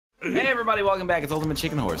Hey everybody, welcome back. It's Ultimate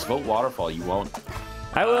Chicken Horse. Vote Waterfall. You won't.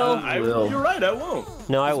 I will. I will. You're right. I won't.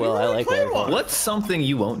 No, I will. I like Waterfall. What's something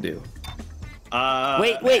you won't do?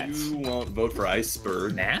 Wait. You won't vote for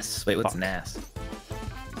Iceberg. NAS? Wait, what's NAS?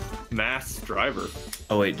 Mass driver.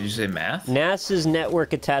 Oh wait, did you say math? NAS is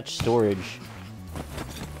network attached storage.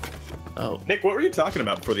 Oh. Nick, what were you talking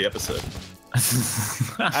about before the episode?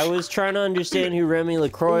 I was trying to understand who Remy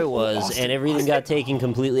LaCroix was, and everything got taken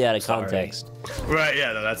completely out of context. Right,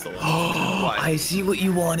 yeah, no, that's the one. I see what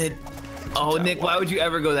you wanted. Oh, Nick, why would you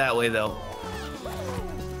ever go that way, though?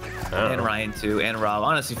 And Ryan, too, and Rob.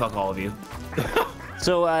 Honestly, fuck all of you.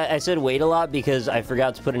 So I said wait a lot because I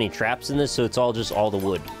forgot to put any traps in this, so it's all just all the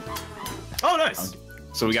wood. Oh, nice.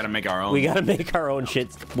 So we gotta make our own. We gotta make our own shit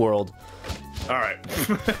world. All right.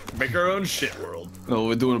 Make our own shit world. Oh,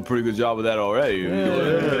 we're doing a pretty good job of that already. You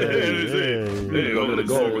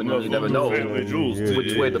never know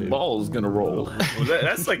which way the ball's gonna roll. Well,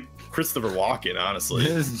 that's like Christopher Walken, honestly.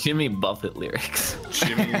 This is Jimmy Buffett lyrics.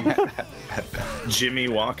 Jimmy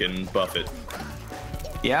Walken Buffett.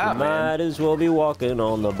 Yeah, man. Might as well be walking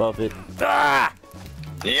on the Buffett. Ah!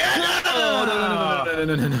 Yeah!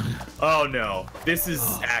 No. Oh no, this is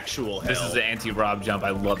actual hell. This is an anti-Rob jump.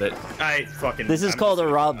 I love it. This is called a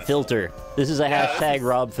Rob filter. This is a hashtag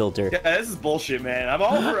Rob filter. Yeah, this is bullshit, man. I'm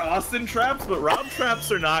all for Austin traps, but Rob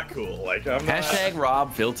traps are not cool. Like, I'm not. Hashtag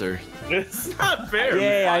Rob filter. It's not fair.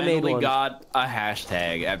 Yay, I made Finally one. got a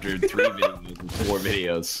hashtag after 3 videos and 4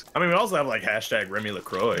 videos. I mean, we also have like hashtag Remy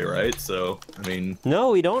LaCroix, right? So, I mean.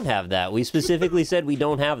 No, we don't have that. We specifically said we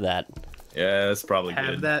don't have that. Yeah, that's probably Have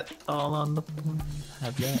good. that all on the.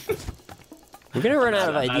 Have that. We're gonna run out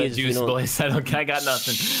of ideas. Juice boys. I got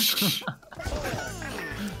nothing.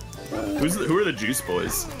 Who are the Juice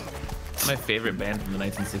Boys? My favorite band from the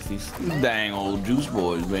 1960s. Dang old Juice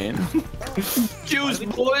Boys, man. Juice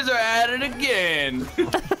Boys are at it again.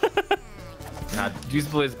 Nah, Juice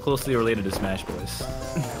Boys closely related to Smash Boys.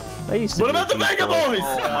 I used to What be about the Juice Mega Boy. Boys?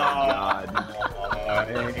 Oh my god.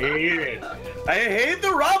 I hate it. I hate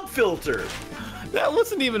the Rob filter. That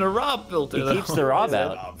wasn't even a Rob filter. He keeps the Rob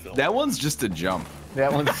out. That one's just a jump.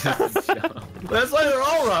 That one's just a joke. That's why they're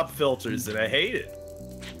all Rob filters, and I hate it.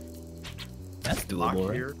 That's Lock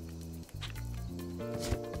doable. here.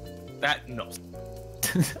 That no.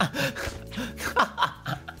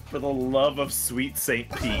 For the love of sweet Saint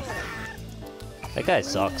Pete. That guy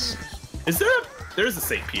sucks. Is there a? There's a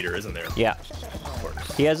Saint Peter, isn't there? Yeah. Of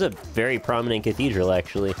course. He has a very prominent cathedral,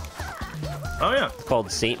 actually, Oh yeah.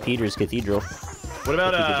 called St. Peter's Cathedral. What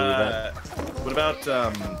about If you could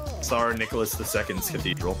believe Tsar Nicholas II's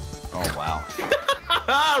cathedral? Oh wow.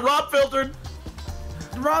 Rob filtered.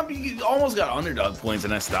 Rob, you almost got underdog points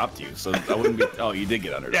and I stopped you, so I wouldn't be. Oh, you did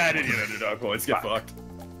get underdog. Yeah, I did get underdog points. Get fucked.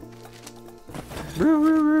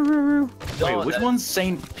 Wait, which one's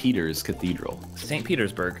St. Peter's Cathedral? St.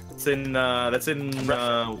 Petersburg. It's in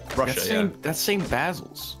Russia. That's Yeah. That's St.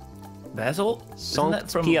 Basil's. Basil? Isn't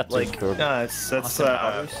that from St. like? Petersburg. No, that's Austin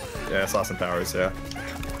Powers? yeah, it's Austin Powers. Yeah.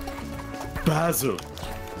 Basil.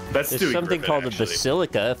 That's There's Stewie something Griffin, called a actually.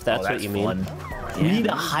 basilica, if that's, Oh, what you mean. fun. We need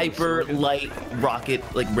a hyper light rocket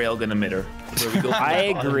like railgun emitter. Where we go from I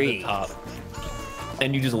the bottom to agree. the top,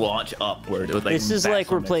 and you just launch upward. With, like, This is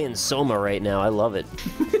like we're backflip. playing Soma right now. I love it.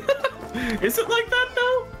 Is it like that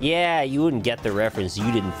though? Yeah, you wouldn't get the reference.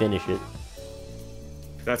 You didn't finish it.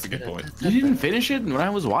 That's a good point. You didn't finish it? When I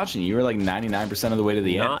was watching, you were like 99% of the way to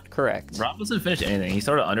the end. Not correct. Rob doesn't finish anything. He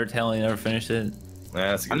started Undertale and he never finished it.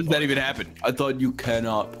 Yeah, that's a How good did that point. even happen? I thought you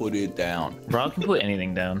cannot put it down. Rob can put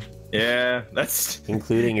anything down. Yeah, that's.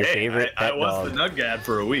 Including your Hey, favorite I pet was dog. the Nug Gad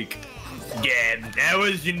for a week. Gad, that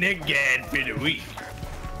was your Nug Gad for the week.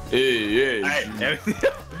 Hey,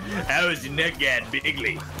 That was your Nug Gad,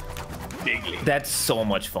 Bigly. Bigly. That's so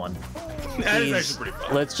much fun. That is Please, actually pretty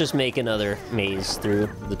fun. let's just make another maze through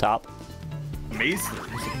the top. Maze.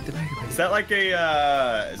 Is that like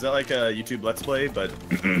a YouTube Let's Play, but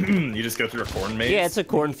you just go through a corn maze? Yeah, it's a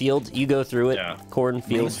cornfield. You go through it. Yeah. We'll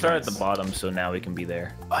Cornfield. start at the bottom, so now we can be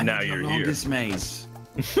there. Now you're here. longest maze.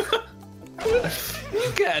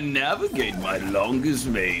 You can't navigate my longest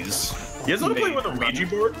maze. You guys want to play with a Ouija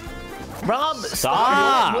board? Rob,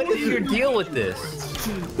 Stop! What is your deal with this?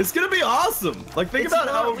 It's gonna be awesome. Like, think about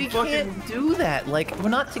how we fucking. can't do that. Like, we're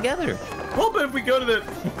not together. Well, but if we go to the.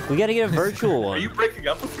 We gotta get a virtual Are one. you breaking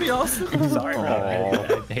up with me, Austin? Sorry, Rob.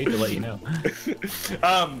 I hate to let you know.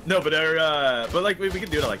 No, but like we can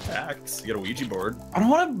do it at like PAX. You get a Ouija board. I don't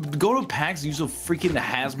want to go to PAX and use a freaking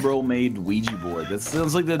Hasbro-made Ouija board. That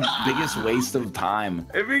sounds like the biggest waste of time.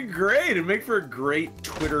 It'd be great. It'd make for a great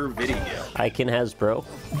Twitter video. I can Hasbro.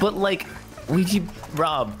 But like, Ouija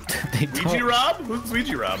Rob. They don't- Ouija Rob? Who's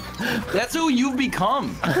Ouija Rob? That's who you've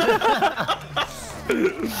become.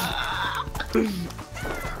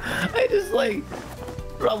 I just like,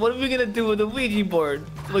 Rob, what are we gonna do with the Ouija board?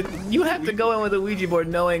 Like, you have to go in with a Ouija board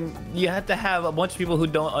knowing you have to have a bunch of people who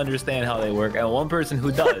don't understand how they work and one person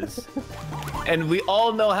who does. And we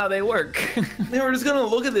all know how they work. They were just gonna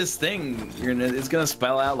look at this thing. It's gonna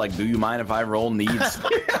spell out like, "Do you mind if I roll needs?"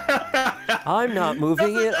 I'm not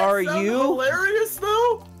moving it. Are you? Hilarious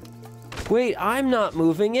though. Wait, I'm not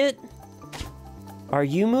moving it. Are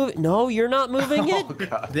you moving? No, you're not moving it. Oh,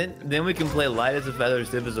 God. Then we can play light as a feather,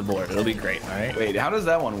 stiff as a board. It'll be great, all right? Wait, how does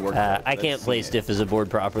that one work? I can't play stiff as a board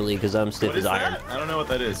properly because I'm stiff What as is iron. that? I don't know what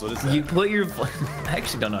that is. What is that? You put your, I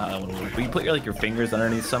actually don't know how that one works, but you put your your fingers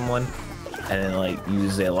underneath someone, and then like you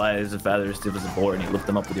say light as a feather, stiff as a board, and you lift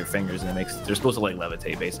them up with your fingers, and it makes they're supposed to like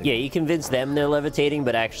levitate basically. Yeah, you convince them they're levitating,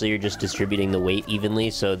 but actually you're just distributing the weight evenly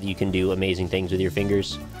so that you can do amazing things with your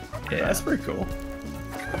fingers. Yeah, that's pretty cool.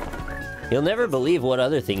 You'll never believe what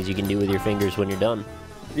other things you can do with your fingers when you're done.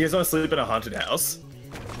 You guys want to sleep in a haunted house?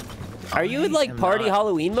 Are you in like party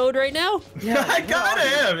Halloween mode right now? Yeah, I kinda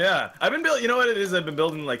am, yeah. I've been building, you know what it is? I've been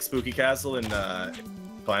building like Spooky Castle in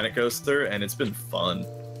Planet Coaster, and it's been fun.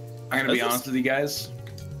 I'm gonna be honest with you guys.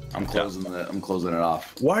 I'm closing it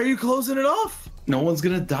off. Why are you closing it off? No one's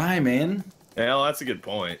gonna die, man. Well, that's a good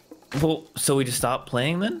point. Well, so we just stop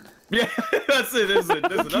playing then? Yeah, that's it. There's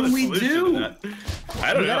another can we solution do? to that.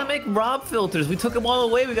 I don't We know. gotta make Rob filters. We took them all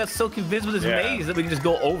away. We got so convinced with this Yeah. maze that we can just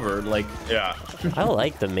go over. Like, Yeah. I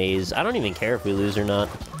like the maze. I don't even care if we lose or not.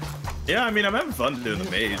 Yeah, I mean, I'm having fun doing the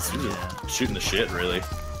maze. We're just shooting the shit, really.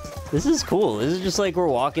 This is cool. This is just like we're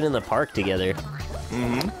walking in the park together.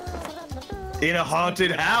 In a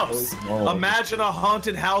haunted house. Whoa. Imagine a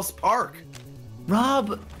haunted house park.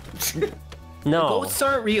 Rob, No. ghosts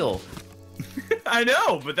aren't real. I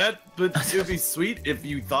know, but it would be sweet if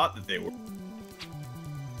you thought that they were.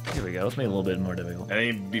 Here we go. Let's make it a little bit more difficult. And then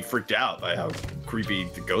you'd be freaked out by how creepy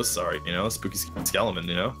the ghosts are, you know? Spooky skeleton,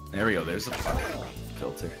 you know? There we go. There's a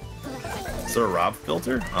filter. Is there a Rob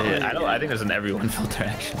filter? Oh, I think there's an everyone filter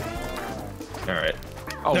actually. Alright.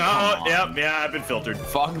 Oh, No, come on. yeah, I've been filtered.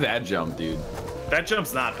 Fuck that jump, dude. That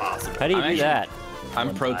jump's not possible. How do you I'm do actually- that?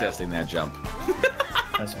 I'm protesting that jump.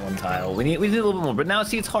 That's one tile. We need a little bit more, but now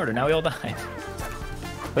see it's harder. Now we all died.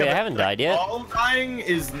 Wait, I haven't died yet. All dying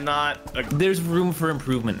is not a... There's room for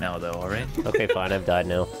improvement now, though. All right. Okay, fine. I've died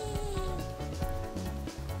now.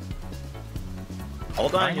 All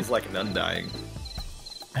dying is like an undying.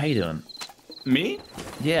 How you doing? Me?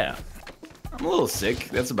 Yeah. I'm a little sick.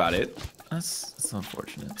 That's about it. That's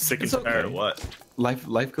unfortunate. Sick and It's tired of okay. what?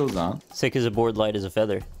 Life goes on. Sick as a board, light as a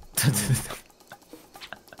feather.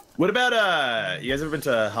 What about, you guys ever been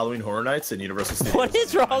to Halloween Horror Nights in Universal Studios? What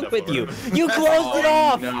is wrong with you? Florida? You closed it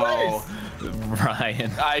off! No.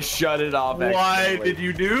 Ryan. I shut it off. Why accidentally. did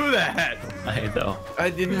you do that? I know.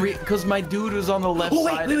 I didn't because my dude was on the left Oh,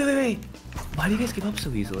 side. wait. Why do you guys give up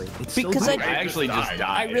so easily? It's Because so I- I actually just died.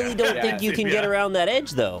 I really don't Yeah, think you can get yeah. around that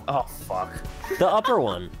edge, though. Oh, fuck. The upper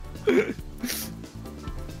one. It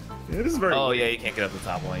is very Oh, weird. yeah, you can't get up the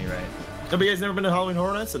top one. You're right. No, but you guys never been to Halloween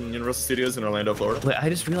Horror Nights in Universal Studios in Orlando, Florida? Wait, I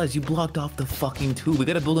just realized you blocked off the fucking tube. We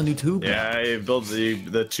gotta build a new tube. Yeah, I built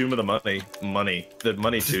the Tomb of the Money. The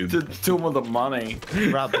money tube. The tomb of the money.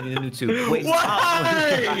 Now. Rob, we need a new tube. Wait, stop.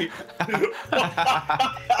 Why?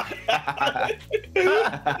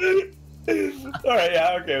 Alright,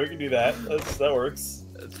 yeah, okay, we can do that. That works.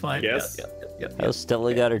 It's fine. Yes. Yeah. Oh,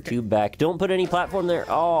 Stella got her tube back. Don't put any platform there.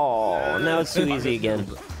 Oh, now it's too easy again.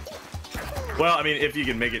 Well, I mean, if you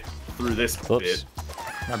can make it through this Whoops. bit.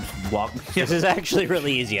 I'm just walking. This is actually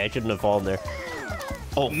really easy. I shouldn't have fallen there.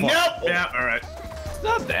 Oh, fuck. Nope! Yeah, alright. It's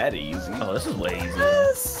not that easy. Oh, this is way easier.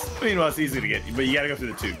 I mean, well, it's easy to get, but you gotta go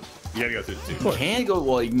through the tube. You gotta go through the You tube. can't go.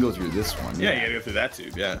 Well, you can go through this one. Yeah, you gotta go through that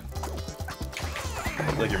tube, yeah.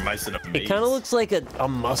 Like you're mice in a maze. It kind of looks like a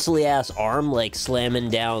muscly ass arm, like slamming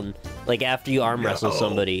down, like after you arm wrestle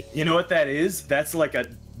somebody. You know what that is? That's like a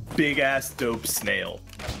big ass dope snail.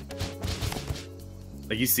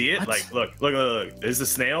 Like you see it? What? Like look. There's the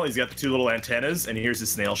snail. He's got the two little antennas, and here's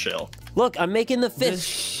his snail shell. Look, I'm making the This fist.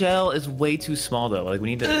 shell is way too small, though. Like, we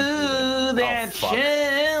need to... Ooh, that fuck.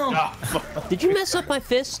 shell. Oh, fuck. Did you mess up my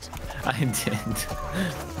fist? I didn't.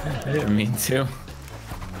 I didn't mean to.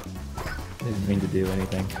 I didn't mean to do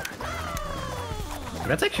anything.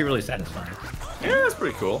 That's actually really satisfying. Yeah, that's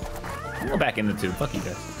pretty cool. Go back in the tube. Fuck you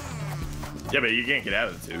guys. Yeah, but you can't get out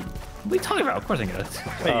of the tube. What are you talking about? Of course I can get it. You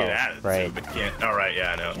can Oh, get out of the right. tube, but you can't. Oh, right,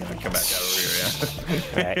 yeah, I know. Come back out over here,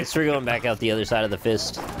 yeah. Alright, so we're going back out the other side of the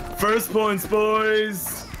fist. First points,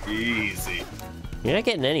 boys. Easy. You're not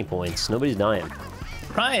getting any points. Nobody's dying.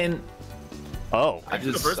 Ryan, Oh. I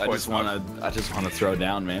just want to throw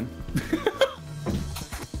down, man.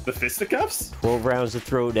 The fisticuffs? 12 rounds to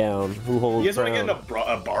throw down. Who holds You guys want to ground? get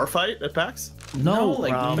in a bar fight at PAX? No,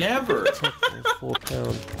 like never. 4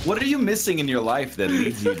 pound. What are you missing in your life that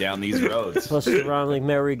leads you down these roads? Bust around like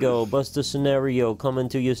merry-go. Bust a scenario. Come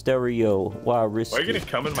into your stereo. Why risk Why are you gonna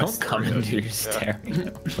come in my Don't come stereo? into your stereo.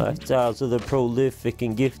 Lifestyles of the prolific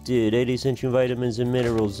and gifted. 80 essential vitamins and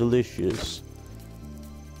minerals. Delicious.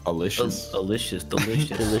 Delicious. Delicious.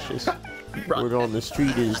 Delicious. Word on the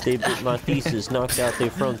street is they bit my thesis, knocked out their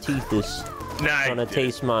front teethis. Nah, Trying to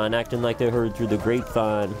taste mine, acting like they heard through the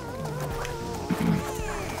grapevine.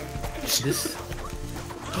 This.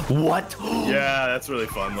 What? Yeah, that's really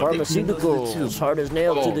fun. Looking. Pharmaceuticals, hard as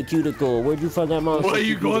nails to the cuticle. Where'd you find that monster? What are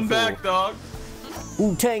you going back, dog?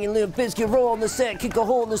 Wu-Tang and Limp Bizkit roll on the set, kick a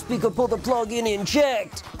hole in the speaker, pull the plug in,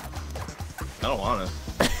 inject. I don't want to.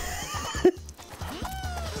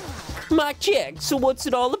 Mic check, so what's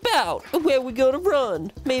it all about? Where we gonna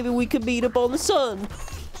run? Maybe we could meet up on the sun.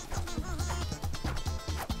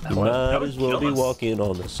 You might as well be walking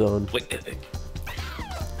on the sun. Wait.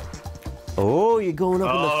 Oh, you're going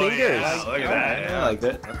up in the fingers. Yeah, look at that. I like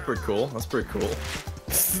that. That's pretty cool. That's pretty cool.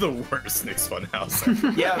 This is the worst Nick's Funhouse.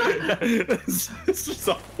 Yeah, It's just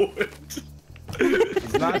a wood.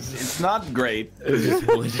 it's not great.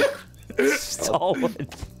 It's all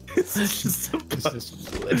wood. It's just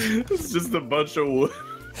a bunch of wood.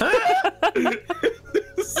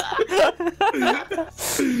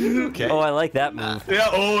 Okay. Oh, I like that move. Yeah,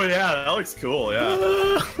 oh yeah, that looks cool, yeah.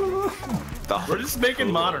 We're just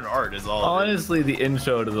making modern art is all it is. Honestly, the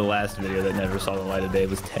intro to the last video that never saw the light of day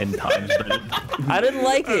was 10 times better. I didn't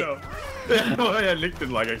like I it. know. Oh yeah, Nick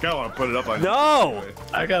didn't like it. I kinda want to put it up on No!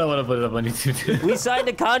 I kinda want to put it up on YouTube too. We signed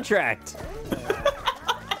a contract.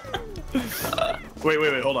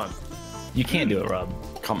 Wait, hold on. You can't do it, Rob.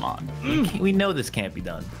 Come on. We know this can't be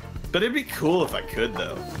done. But it'd be cool if I could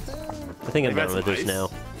though. I think I'm Like, done with that's this nice. now.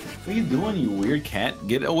 What are you doing, you weird cat?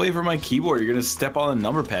 Get away from my keyboard. You're gonna step on the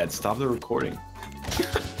number pad. Stop the recording.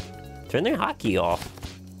 Turn their hotkey off.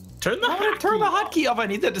 Turn the Turn the hotkey off. I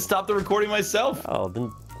need that to stop the recording myself. Oh,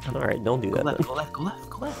 then. Alright, don't do that. Then. Go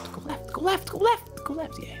left,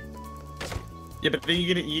 yeah. Yeah, but then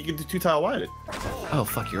you can do 2 tile wide. Oh,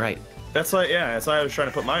 fuck, you're right. That's why I was trying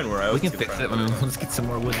to put mine where I was. We can fix it. Let's get some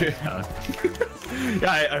more wood. Yeah,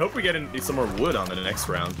 I hope we get some more wood on the next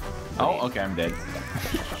round. Oh, okay, I'm dead.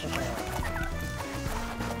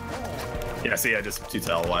 Yeah, see, I just 2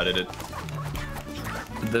 tile wided it.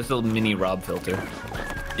 There's a mini Rob filter.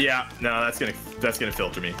 Yeah, no, that's gonna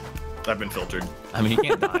filter me. I've been filtered. I mean, you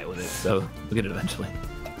can't die with it, so we'll get it eventually.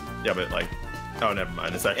 Yeah, but like, oh, never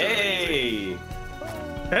mind. It's actually. Hey!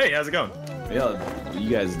 Hey, how's it going? Yeah, you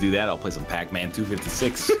guys do that. I'll play some Pac-Man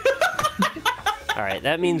 256. Alright,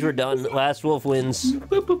 that means we're done. Last Wolf wins.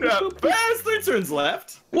 Yeah, there's 3 turns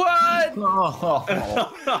left. What? All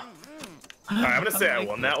right, I'm gonna say I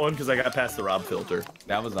won that one because I got past the Rob filter.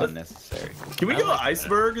 That was unnecessary. Can we go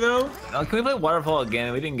iceberg though? Can we play Waterfall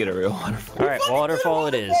again? We didn't get a real waterfall. Alright, waterfall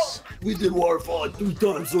it is. We did waterfall like 3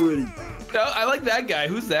 times already. No, I like that guy.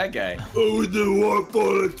 Who's that guy? Oh, we did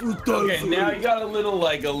waterfall like 3 times Okay, now already. you got a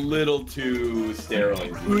little too sterile.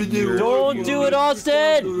 We did Don't do it,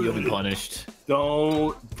 Austin! You'll be punished.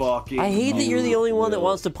 Don't fucking. I hate that you're the only one that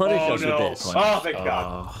wants to punish us with this. Oh, thank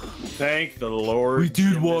God. Thank the Lord. We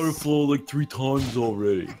did waterfall like 3 times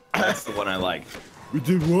already. That's the one I like. We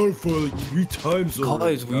did waterfall like 3 times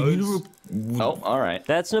already. Guys, we need to... Oh, all right.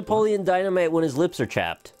 That's Napoleon Dynamite when his lips are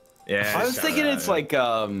chapped. Yeah. I was thinking it's like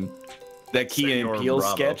that Key and Senor Peele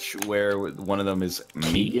Bravo. sketch where one of them is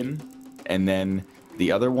Megan, and then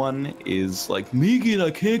the other one is like, Megan,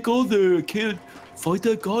 I can't go there. I can't fight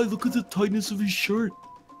that guy. Look at the tightness of his shirt.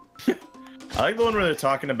 I like the one where they're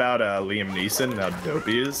talking about Liam Neeson and how dope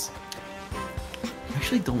he is. I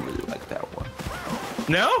actually don't really like that one.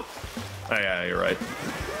 No? Oh yeah, you're right.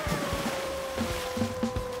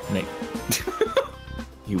 Nick.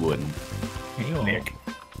 He wouldn't. He won't. Nick.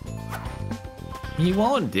 He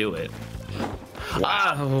won't do it.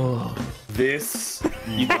 Wow. This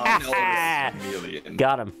You don't know Ah! this chameleon.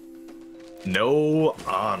 Got him. no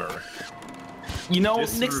honor. You know,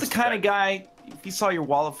 Nick's the Disrespect. kind of guy, if he saw your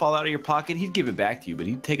wallet fall out of your pocket, he'd give it back to you, but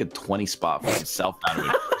he'd take a 20 spot for himself out of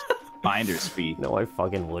it. Finder's fee. No, I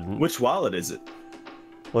fucking wouldn't. Which wallet is it?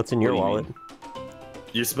 What's in your What do you wallet? mean?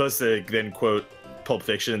 You're supposed to then quote Pulp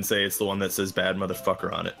Fiction and say it's the one that says bad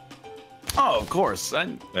motherfucker on it. Oh, of course.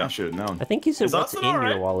 I Yeah. should have known. I think you said Is what's Austin in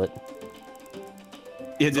alright? your wallet.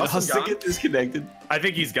 Yeah, did Austin Austin gone? get disconnected? I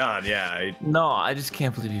think he's gone, yeah. No, I just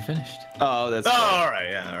can't believe you finished. Oh, that's Oh, fair. alright,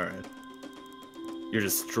 yeah, alright. You're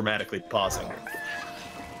just dramatically pausing.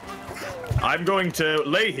 I'm going to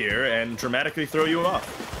lay here and dramatically throw you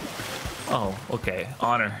off. Oh, okay.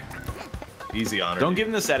 Honor. Easy honor. Don't give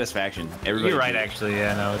him the satisfaction. Everybody You're right, actually.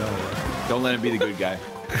 Yeah, no, don't worry. Don't let him be the good guy.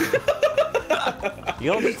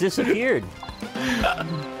 You almost disappeared.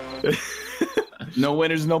 No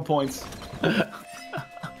winners, no points.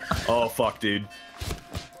 Oh, fuck, dude.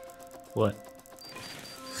 What?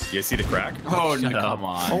 You guys see the crack? Oh, no, Shut up. come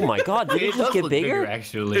on. Oh my god, did it does just get look bigger?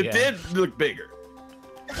 actually. It Yeah. did look bigger.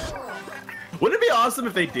 Wouldn't it be awesome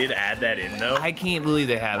if they did add that in, though? I can't believe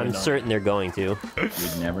they haven't. I'm done certain they're going to.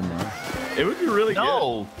 You'd never know. It would be really it.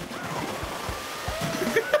 No.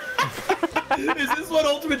 good. Is this what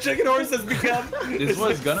Ultimate Chicken Horse has become? This is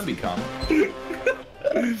what it's gonna become.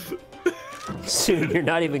 Soon you're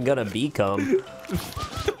not even gonna become.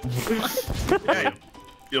 Yeah,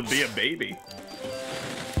 you'll be a baby.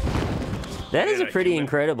 That is a Yeah, pretty human.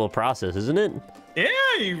 incredible process, isn't it? Yeah,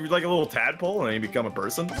 you're like a little tadpole and then you become a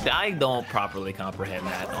person. I don't properly comprehend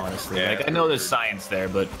that, honestly. Yeah. Like, I know there's science there,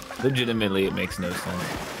 but legitimately, it makes no sense.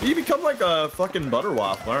 You become like a fucking butter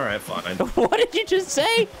waffle. All right, fine. What did you just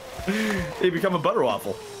say? You become a butter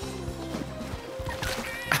waffle.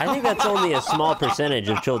 I think that's only a small percentage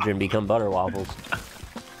of children become butter waffles.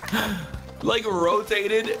 Like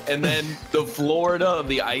rotated, and then the Florida of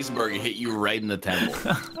the iceberg hit you right in the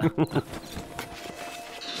temple.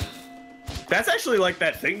 That's actually like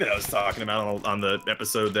that thing that I was talking about on the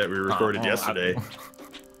episode that we recorded yesterday.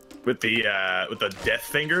 With the death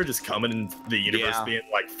finger just coming in the universe being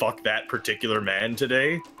like, fuck that particular man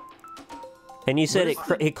today. And you said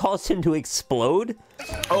it caused him to explode?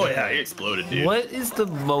 Oh yeah, he exploded, dude. What is the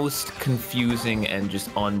most confusing and just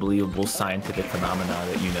unbelievable scientific phenomena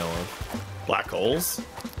that you know of? Black holes?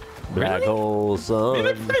 Black hole I mean,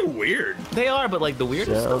 they're sun, pretty weird. They are, but like the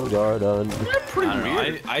weirdest stuff. Soundgarden. They're pretty I don't know.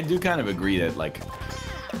 weird. I do kind of agree that like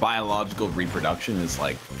biological reproduction is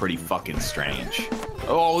like pretty fucking strange.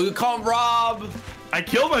 Oh, you come Rob! I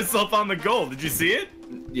killed myself on the goal. Did you see it?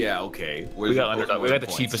 Yeah, okay. We got underdog. We got the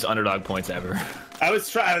points? cheapest underdog points ever. I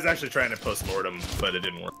was actually trying to post-mortem, but it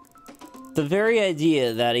didn't work. The very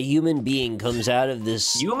idea that a human being comes out of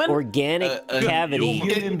this Human? organic cavity.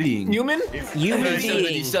 Human being. Human? Human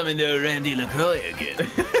being. summoned Randy LaCroix again.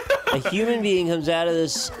 A human being comes out of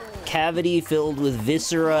this cavity filled with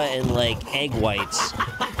viscera and like egg whites.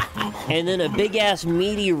 And then a big ass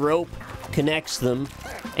meaty rope connects them.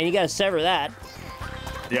 And you gotta sever that.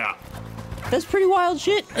 Yeah. That's pretty wild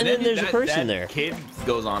shit. And then there's a person there. Kid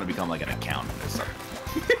goes on to become like an accountant or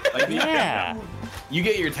something. Like, Yeah. You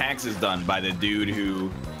get your taxes done by the dude who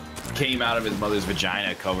came out of his mother's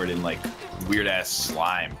vagina covered in like weird ass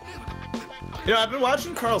slime. You know, I've been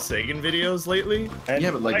watching Carl Sagan videos lately. And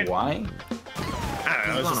Yeah, but like why? I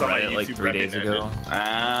don't know. It's just on my YouTube like 3 days recommended. ago.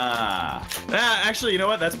 Ah. Actually, you know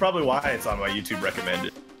what? That's probably why it's on my YouTube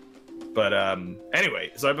recommended. But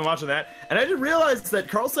anyway, so I've been watching that, and I didn't realize that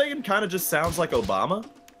Carl Sagan kind of just sounds like Obama.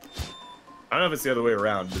 I don't know if it's the other way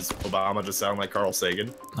around. Does Obama just sound like Carl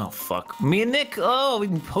Sagan? Oh, fuck. Me and Nick, oh, we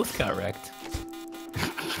both got wrecked.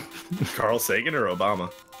 Carl Sagan or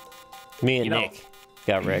Obama? Me and You know- Nick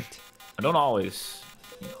got wrecked. I don't always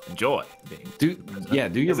enjoy being. Do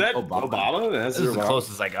your Is that Obama? Obama? That's This is the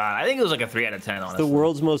closest I got. I think it was like a 3 out of 10, The honestly.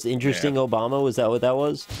 world's most interesting Obama, was that what that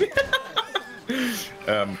was?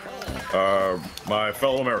 My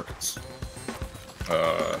fellow Americans.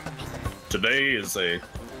 Today is a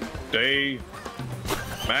day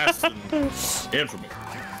masked in infamy.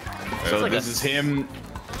 So like this a- is him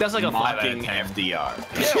That's like a 5 out of mocking 10.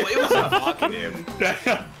 FDR. Yeah, well, it was a mocking him.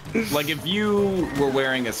 Like if you were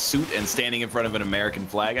wearing a suit and standing in front of an American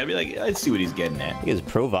flag, I'd be like, I see what he's getting at. He was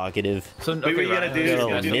provocative. So, Wait, what you gotta Ryan, do is got you all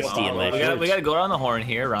gotta do nifty in my Obama. we shorts. gotta go around the horn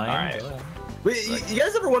here, Ryan. All right. Go ahead. Wait, you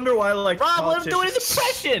guys ever wonder why, like, Rob, let him do an politicians-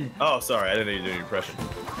 impression! Oh, sorry, I didn't know you did an impression.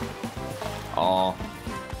 Oh,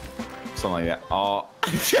 something like that. Oh,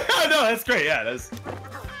 No, that's great. Yeah, that's.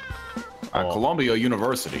 at Columbia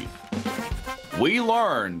University, we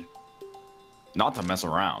learned not to mess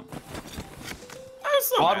around.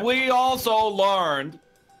 But we also learned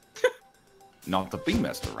not to be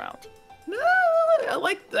messed around. No, I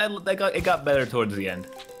like that. It got better towards the end.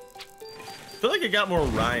 I feel like it got more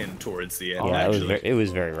Ryan towards the end. Yeah, actually. it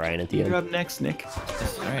was very Ryan at the You're end. up next, Nick.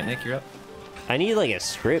 All right, Nick, you're up. I need like a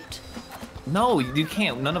script. No, you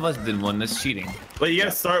can't. None of us did one. That's cheating. But you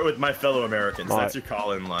gotta start with my fellow Americans. My- That's your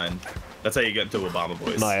call-in line. That's how you get into Obama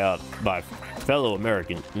voice. My fellow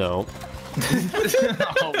American. No.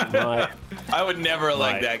 My, I would never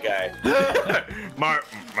like that guy.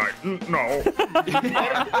 no.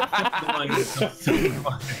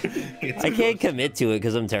 I can't commit to it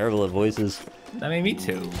because I'm terrible at voices. I mean, me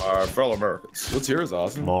too. Our fellow Americans. What's yours,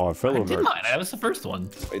 Austin? My fellow I did American. mine. That was the first one.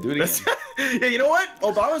 Wait, do it again. Yeah, you know what?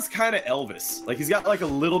 Obama's kind of Elvis. Like he's got like a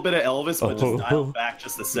little bit of Elvis, but just dialed back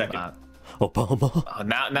just a second. Obama.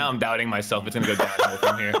 Now I'm doubting myself. It's gonna go downhill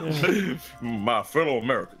from here. My fellow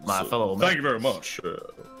Americans. Thank you very much.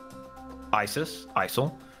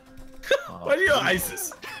 ISIL. Why do you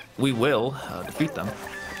ISIS? We will defeat them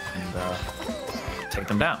and take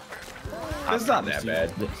them down. It's not that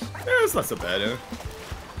bad. Yeah, it's not so bad. Yeah.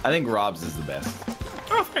 I think Rob's is the best.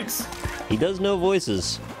 Oh, thanks. He does know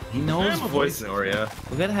voices. He knows I'm a voice now, yeah.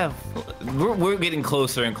 We gotta have. We're getting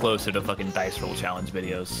closer and closer to fucking dice roll challenge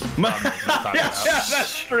videos. Yeah,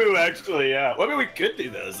 that's true, actually. Yeah. Well, I mean, we could do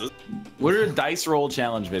those. What are dice roll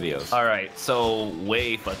challenge videos? All right, so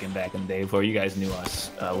way fucking back in the day, before you guys knew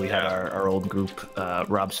us, we had our old group,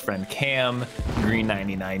 Rob's friend Cam, Green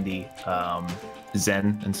 9090,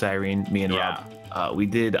 Zen and Cyrene, me and Rob. We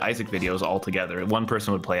did Isaac videos all together. One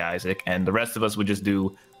person would play Isaac, and the rest of us would just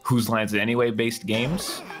do Whose Lines It Anyway based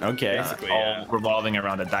games. Okay. All revolving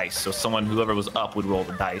around a dice. So whoever was up would roll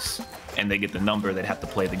the dice, and they get the number. They'd have to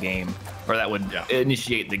play the game, or that would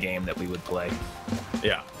initiate the game that we would play.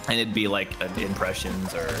 Yeah. And it'd be like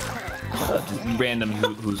impressions or just random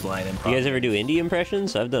whose line improv. You guys ever do indie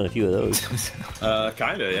impressions? I've done a few of those.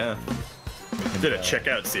 Kinda, yeah. Did a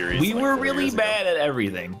checkout series. We like were 4 really years ago. bad at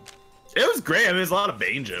everything. It was great. I mean, there's a lot of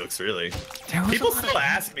Bane jokes, really. People still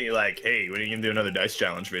ask me, like, hey, when are you gonna do another dice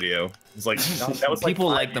challenge video? It's like, that was like People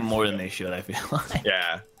 5 like them years more ago. than they should, I feel like.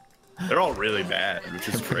 Yeah. They're all really bad, which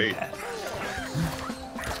is great.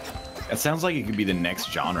 That sounds like it could be the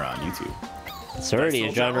next genre on YouTube. It's already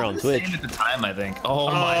a genre on Twitch. Same at the time, I think. Oh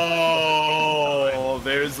my. Oh,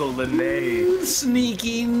 there's a Lene.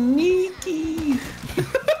 Sneaky, sneaky.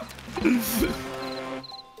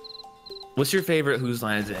 What's your favorite Whose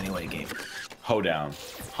Line Is It Anyway game? Hoedown.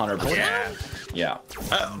 100%. Yeah. Yeah.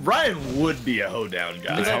 Ryan would be a hoedown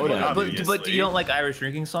guy. Hoedown. But do you don't like Irish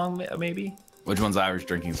Drinking Song, maybe? Which one's Irish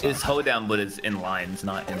drinking song? It's hoedown, but it's in lines,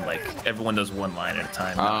 not in like everyone does one line at a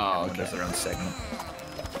time. Oh, Everyone okay. does their own segment.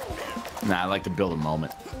 Nah, I like to build a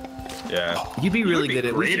moment. Yeah. You'd be really be good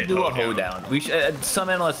at. We great should at do a hoedown. hoedown. We should. Some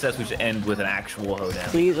analyst says we should end with an actual hoedown.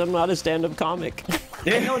 Please, I'm not a stand-up comic.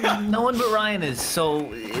 I know no one but Ryan is, so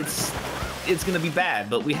it's gonna be bad,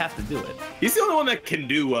 but we have to do it. He's the only one that can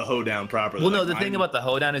do a hoedown properly. Well, no, Like, the Ryan- thing about the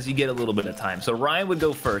hoedown is you get a little bit of time. So Ryan would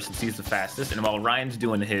go first since he's the fastest, and while Ryan's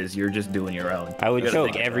doing his, you're just doing your own. I would You gotta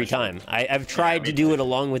choke think every about time. I've tried to do it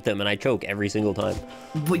along with them, and I choke every single time. it.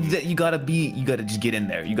 But you gotta just get in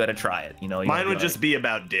there. You gotta try it. You know. Mine would just be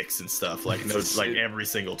about dicks and stuff, like every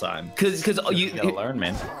single time. because You gotta learn,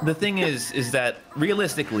 man. the thing is that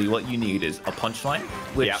realistically, what you need is a punchline,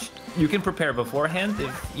 which Yeah. you can prepare beforehand.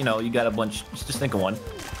 If you got a bunch, just think of one,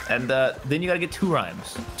 and then you gotta get 2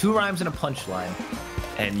 rhymes and a punchline,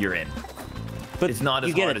 and you're in. But It's not as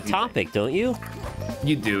you get hard a as you think. topic, don't you?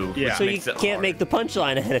 You do. Yeah. So you Makes it can't hard. make the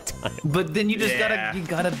punchline ahead of time. But then you just Yeah.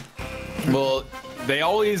 gotta. Well,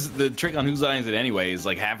 the trick on Whose Line Is It Anyway is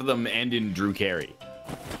like half of them end in Drew Carey.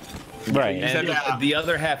 Right. And Yeah. the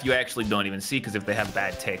other half you actually don't even see because if they have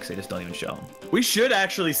bad takes, they just don't even show them. We should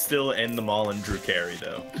actually still end them all in Drew Carey,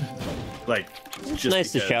 though. Like, It's just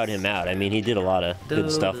nice to because- shout him out. I mean, he did a lot of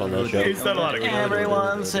good stuff on that show. He's done a lot of good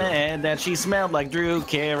Everyone said that she smelled like Drew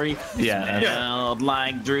Carey. Yeah. Smelled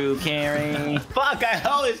like Drew Carey. Fuck! I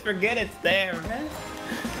always forget it's there, man.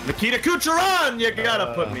 Nikita Kucherov, you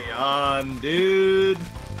gotta put me on, dude.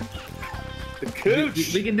 The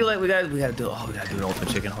Cooch. We can do we gotta do an Ultimate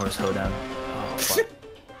Chicken Horse Hoedown. Oh, fuck.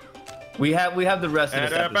 we have the rest of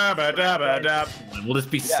this episode. We'll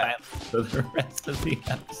just be silent for the rest of the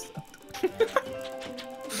episode.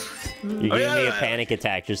 You're giving me a yeah. panic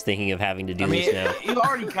attack just thinking of having to do I mean, this now. you've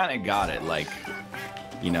already kind of got it. Like,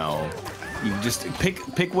 you just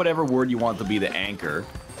pick whatever word you want to be the anchor.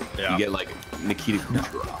 Yeah. You get like Nikita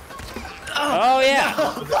Kucherov. Oh,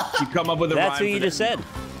 yeah. You come up with a That's rhyme what you for just said.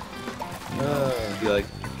 You're like,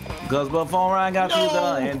 cause before I got to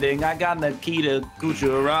the ending, I got Nikita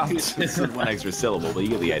Kucherov. It's one extra syllable, but you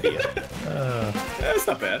get the idea. That's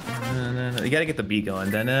not bad. You gotta get the beat going.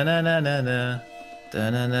 Da-na-na-na-na.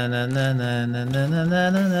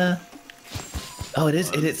 Da-na-na-na-na-na-na-na-na-na. Oh, it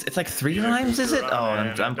is. It's like 3 rhymes, is it? Oh,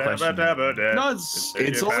 I'm questioning. No, it's only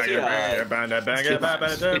It's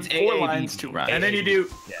 4 lines, 2 rhymes. And then you do.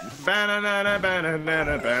 And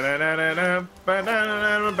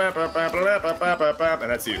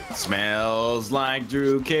that's you. Smells like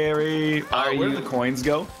Drew Carey. Where do the coins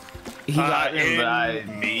go? He got him, but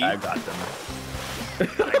I got them.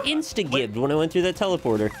 Insta-gibbed when I went through that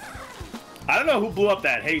teleporter. I don't know who blew up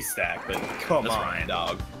that haystack, but come That's on, Ryan.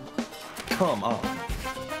 dog. Come on.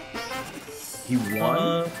 He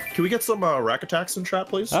won? Can we get some rack attacks in chat,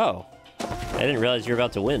 please? Oh. I didn't realize you were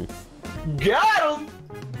about to win. Got him!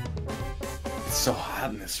 It's so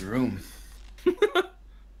hot in this room.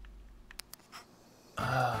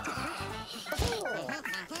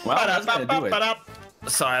 Well, that's gonna do it.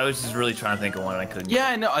 Sorry, I was just really trying to think of one and I couldn't. Yeah,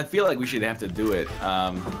 I know. I feel like we should have to do it.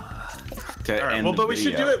 To All right, end well, the but we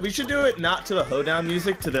should video. do it. We should do it not to the hoedown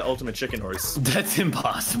music, to the Ultimate Chicken Horse. That's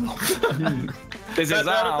impossible. This is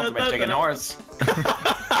our ultimate chicken horse.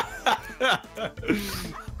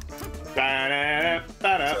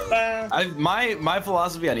 My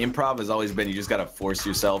philosophy on improv has always been you just gotta force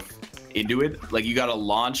yourself into it. Like you gotta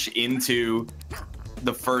launch into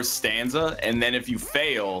the first stanza, and then if you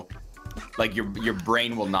fail, like your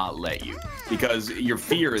brain will not let you because your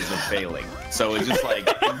fear is of failing. So it's just like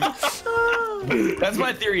that's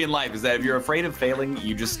my theory in life is that if you're afraid of failing,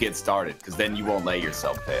 you just get started because then you won't let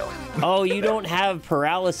yourself fail. Oh, you don't have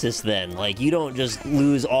paralysis then? Like you don't just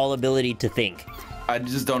lose all ability to think? I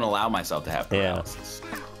just don't allow myself to have paralysis.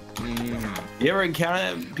 You ever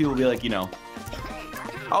encounter people be like, you know,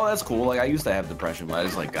 oh, that's cool. Like I used to have depression, but I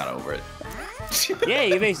just like got over it. Yeah,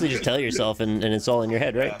 you basically just tell yourself and it's all in your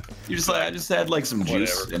head, right? You're just like, I just had like some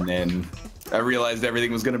juice, and then I realized everything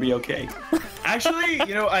was gonna be okay. Actually,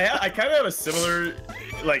 you know, I kind of have a similar,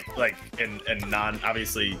 like, and non,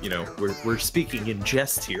 obviously, you know, we're speaking in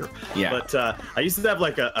jest here. Yeah. But I used to have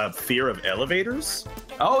like a fear of elevators.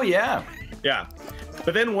 Oh yeah. Yeah.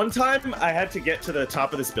 But then one time I had to get to the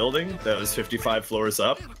top of this building that was 55 floors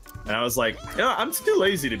up, and I was like, you know, I'm too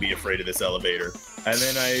lazy to be afraid of this elevator. And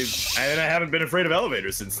then I haven't been afraid of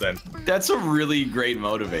elevators since then. That's a really great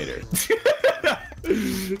motivator.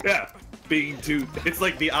 Yeah. It's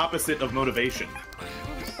like the opposite of motivation.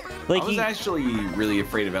 Like I was actually really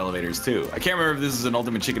afraid of elevators too. I can't remember if this is an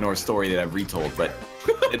Ultimate Chicken Horse story that I've retold, but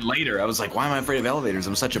then later I was like, why am I afraid of elevators?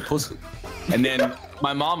 I'm such a pussy. And then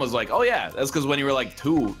my mom was like, oh yeah, that's because when you were like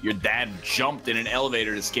 2, your dad jumped in an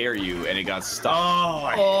elevator to scare you and it got stuck. Oh,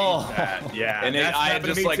 I hate that. Yeah. And then that's I had happened to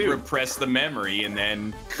just me like too. repressed the memory, and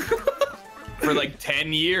then for like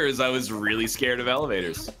 10 years I was really scared of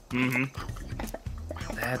elevators.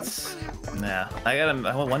 That's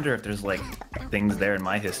I wonder if there's like things there in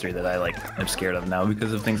my history that I like am scared of now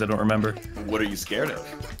because of things I don't remember. What are you scared of?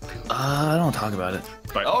 I don't talk about it.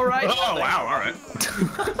 But, All right. Oh wow! All right.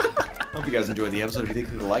 Hope you guys enjoyed the episode. If you did,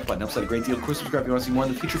 click the like button. Helps out a great deal. Of course, subscribe if you want to see more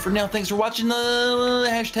in the future. For now, thanks for watching the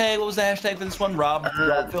hashtag. What was the hashtag for this one? Rob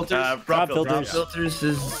Filters? Rob Filters. Filters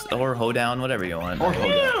is or hoedown, whatever you want. Or Hoedown.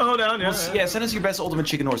 Yeah, hold on. Yeah. Yeah, send us your best Ultimate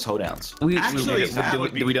Chicken Horse hoedowns. Actually, that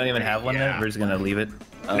would be we don't even have one yeah. there. We're just gonna leave it.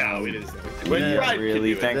 No, it is. We're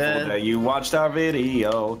really thankful that you watched our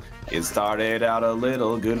video. It started out a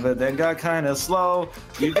little good, but then got kind of slow.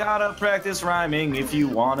 You gotta practice rhyming if you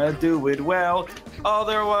wanna do it well.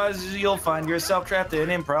 Otherwise, you'll find yourself trapped in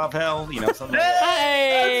improv hell. You know something. Like that.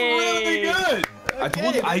 Hey! That's really good. I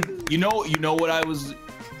told you. You know what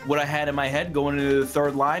I had in my head going into the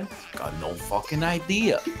third line. Got no fucking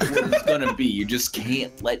idea what it's gonna be. You just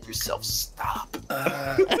can't let yourself stop.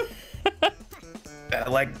 I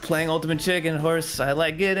like playing Ultimate Chicken Horse. I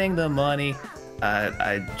like getting the money.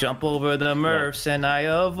 I jump over the Murphs and I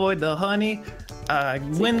avoid the honey. I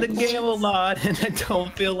win the game a lot and I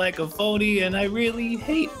don't feel like a phony. And I really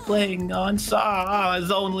hate playing on saws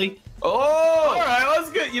only. Oh! All right, that's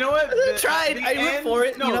good. You know what? I tried. I went for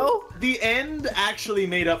it. No, you know. the end actually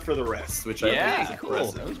made up for the rest, which I Yeah, think is cool.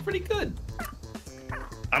 impressive. That was pretty good.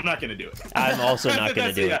 I'm not gonna do it. I'm also not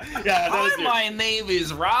gonna do it. Yeah, that was My name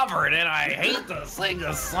is Robert, and I hate to sing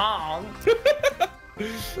a song.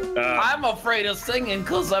 I'm afraid of singing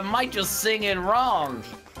because I might just sing it wrong.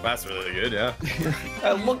 That's really good. Yeah.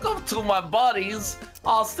 I look up to my buddies,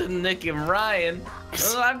 Austin, Nick, and Ryan,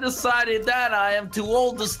 and I've decided that I am too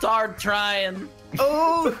old to start trying.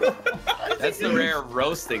 Oh. That's the rare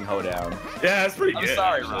roasting hoedown. Yeah, that's pretty I'm good.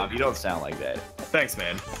 sorry, actually. Rob. You don't sound like that. Thanks,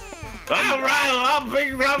 man. All right, I'm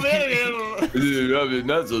big Rob. I'm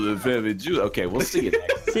nuts on the family Jew. Okay, we'll see you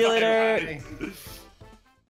next. See you later.